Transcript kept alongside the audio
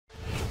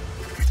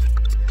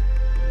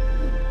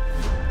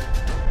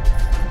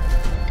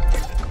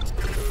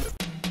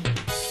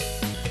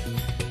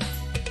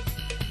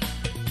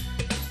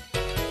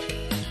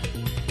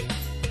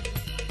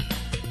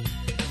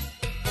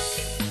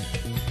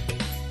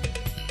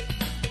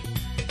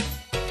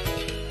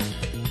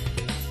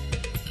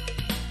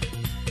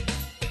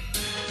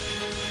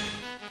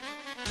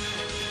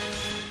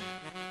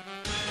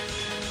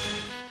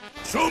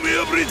Show me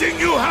everything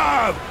you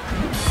have!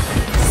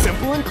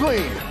 Simple and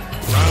clean.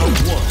 Round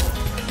one.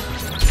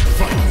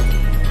 Fight!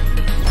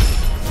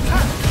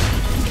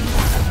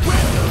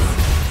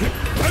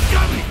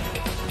 Agami!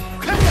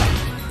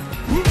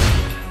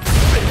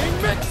 Spinning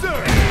mixer!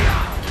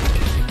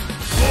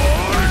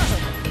 Force!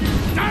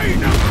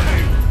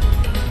 Dynamite!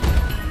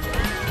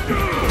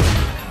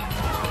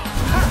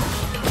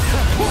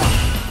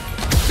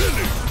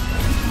 Silly!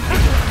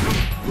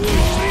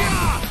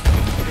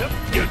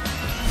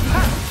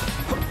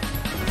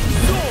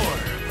 Sword!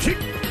 Kick!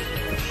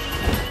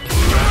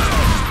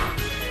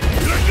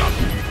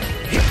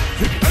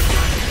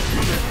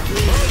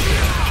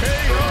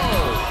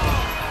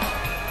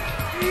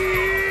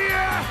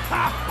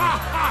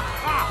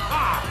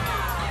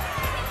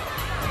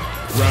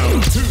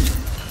 Round two.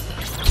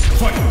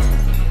 Fight!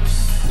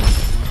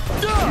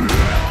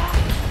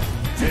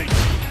 Take!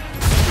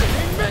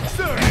 Spinning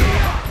mixer!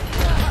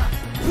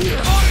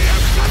 I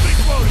am coming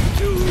for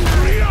you,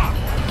 Rhea!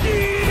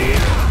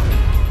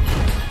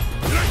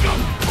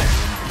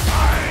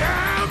 I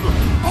am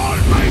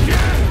almighty!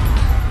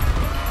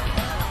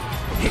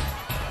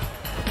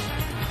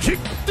 Kick!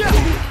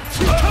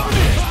 Coming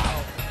in!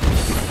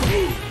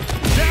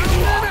 Down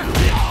and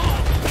out!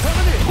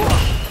 Coming in!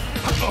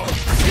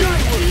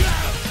 Skyward!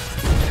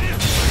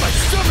 I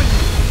summon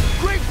you!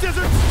 Great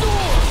Desert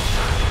Storm!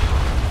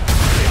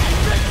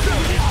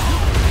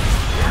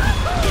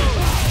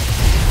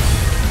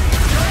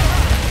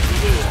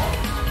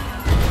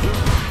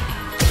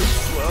 Too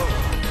slow.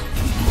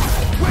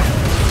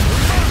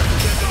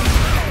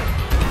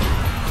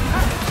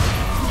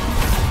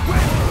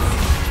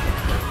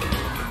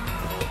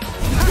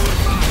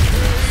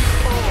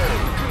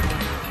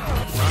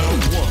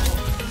 Round one.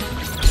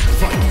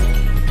 Fight!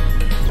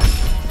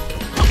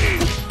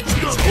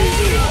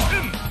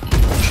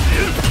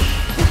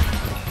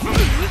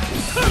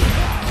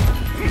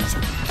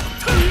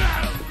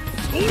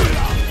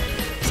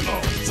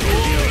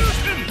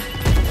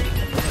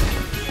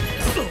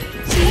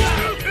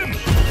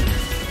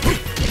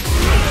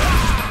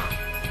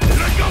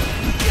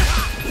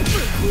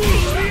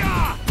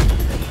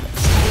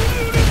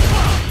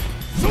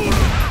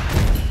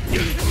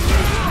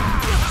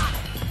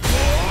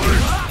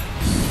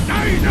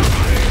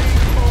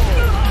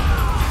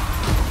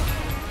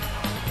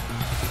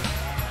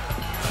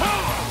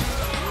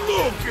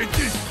 Look at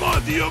this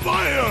body of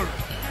iron!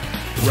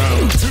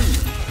 Round two.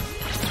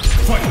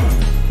 Fight!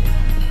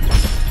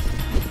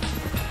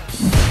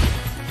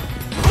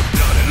 I'm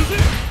done it, is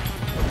it?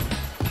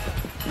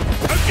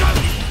 I got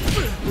it!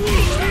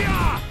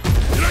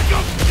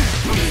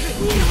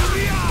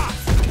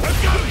 I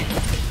got it!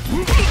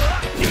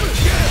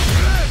 Get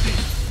ready!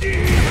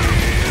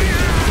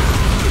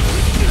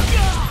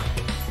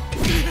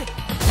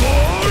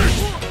 Force!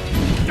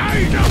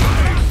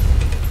 Dynamite!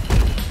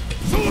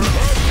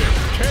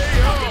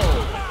 KO!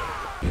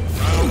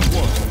 Round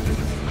one.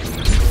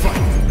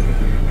 Fight!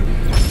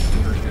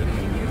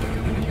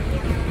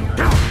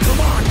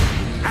 Come on!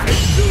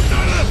 Shoot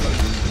that effort!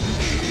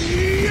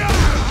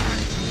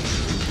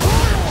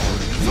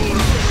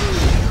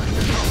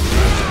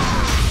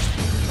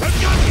 I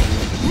got it!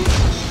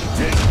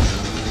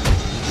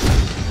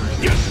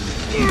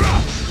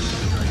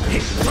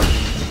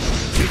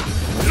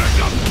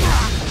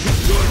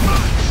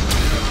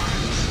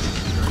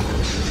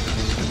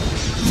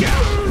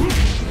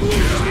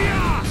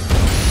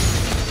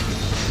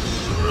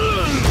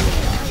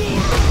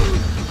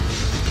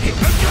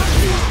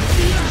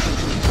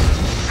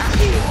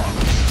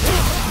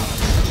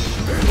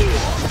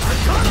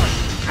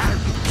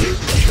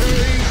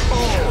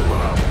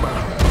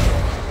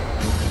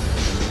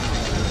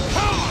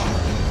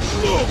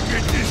 Look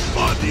at this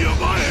body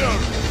of iron!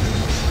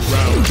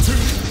 Round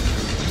two.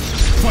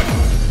 Fight!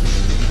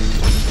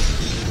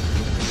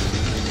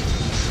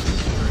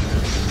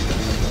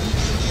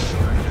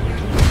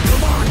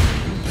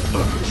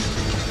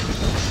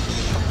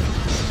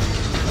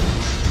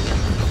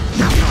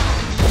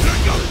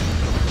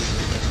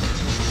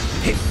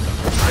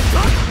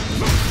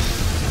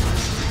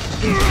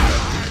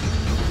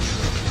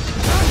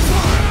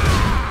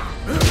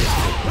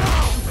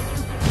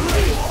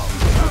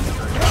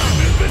 I'm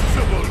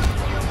invincible!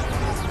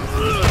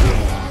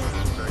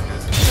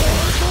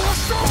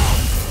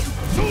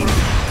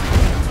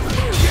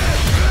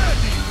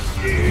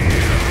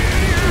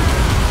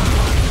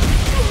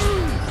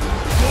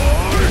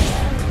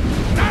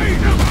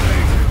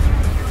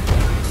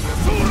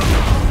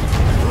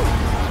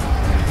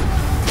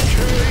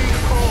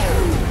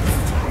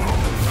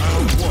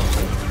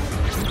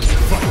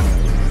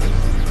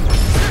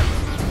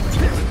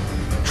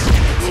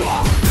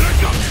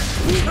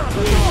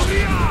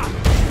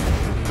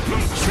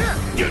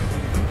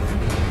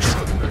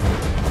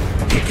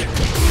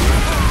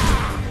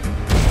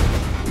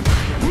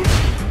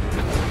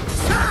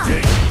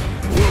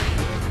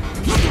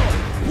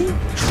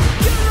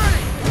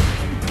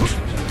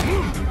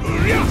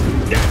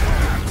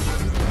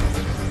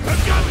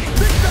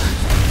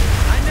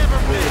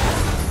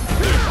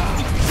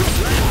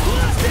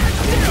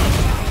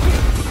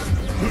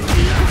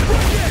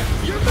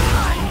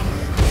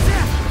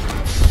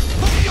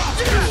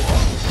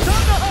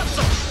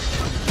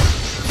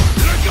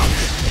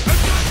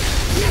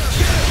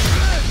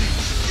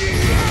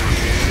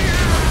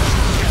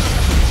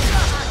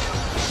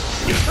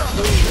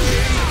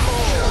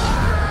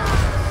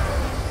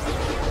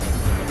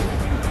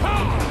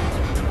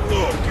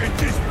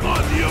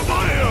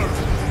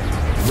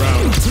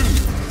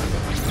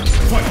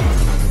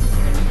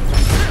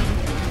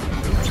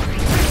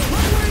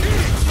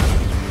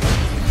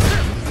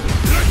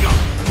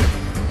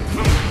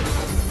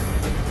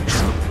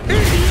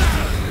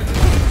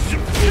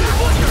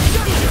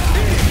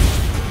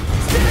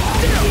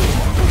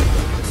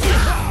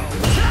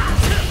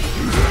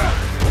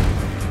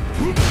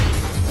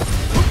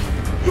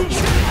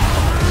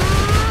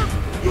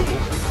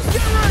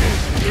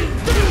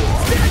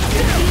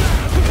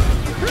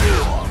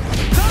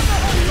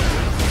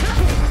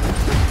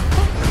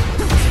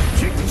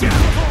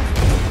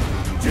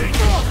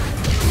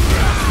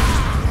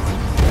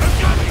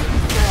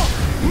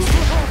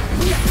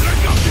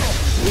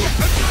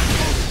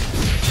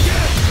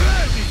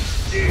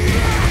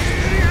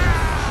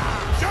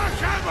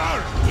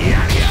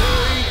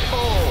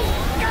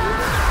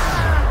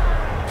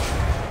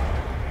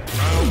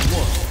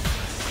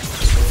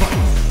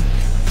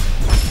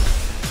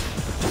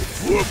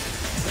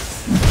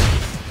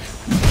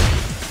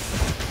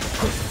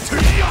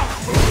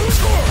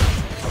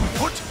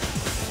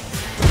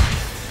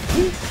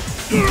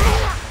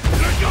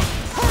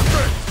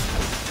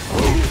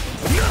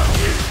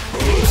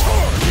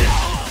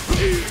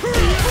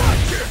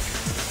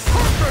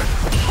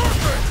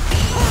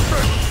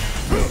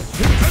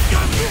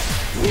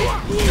 I'm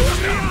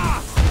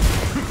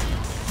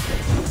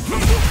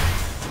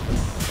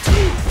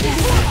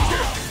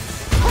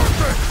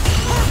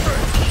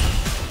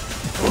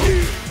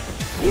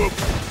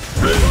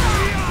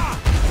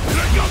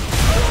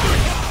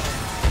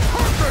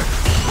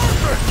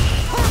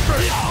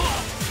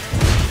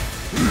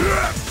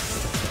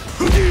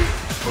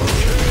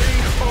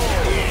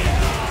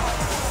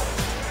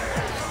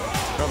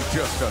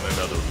just on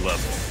another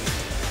level.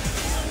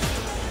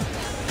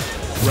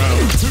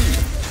 Round 2.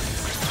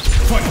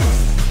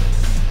 Fight!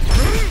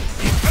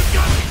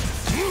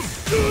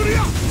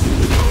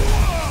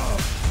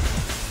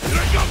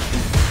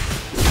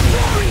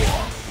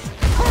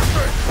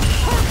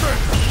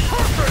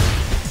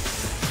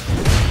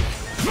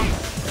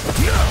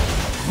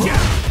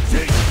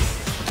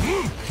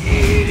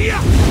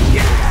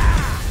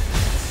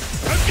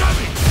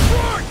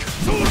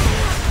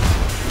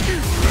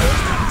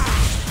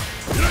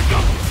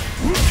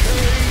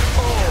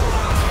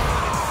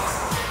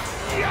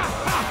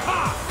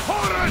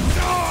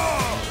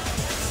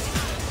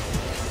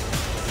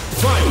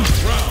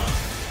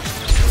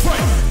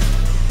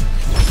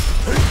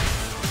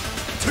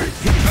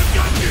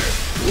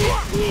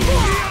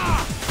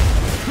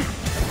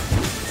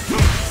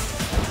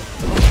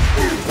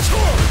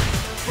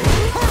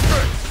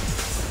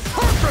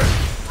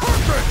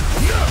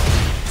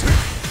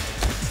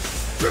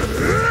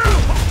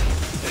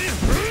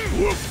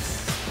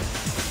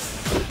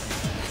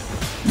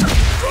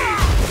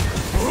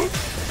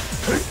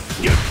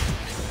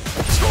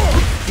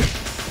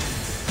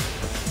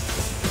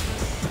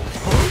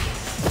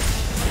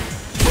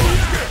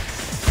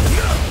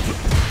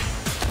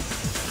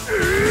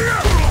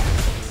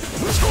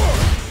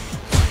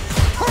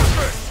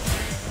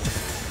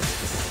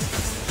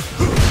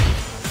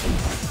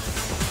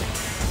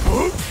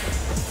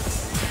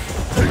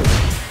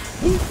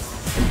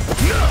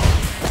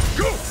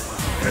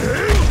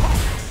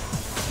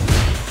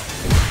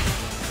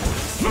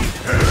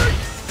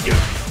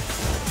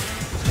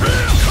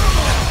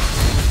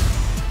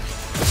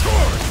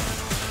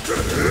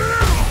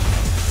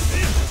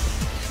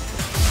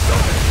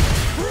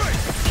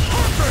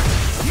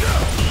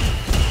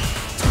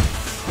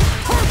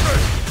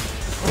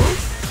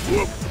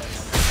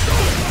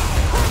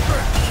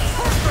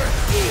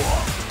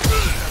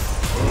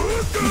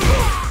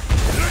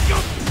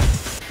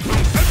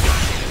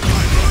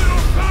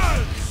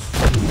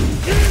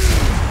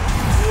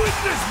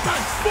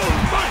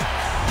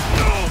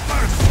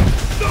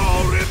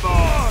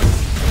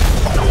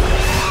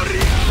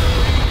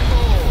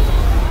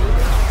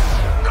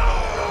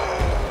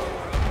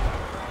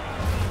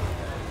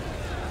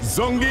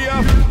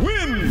 Zangief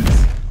wins!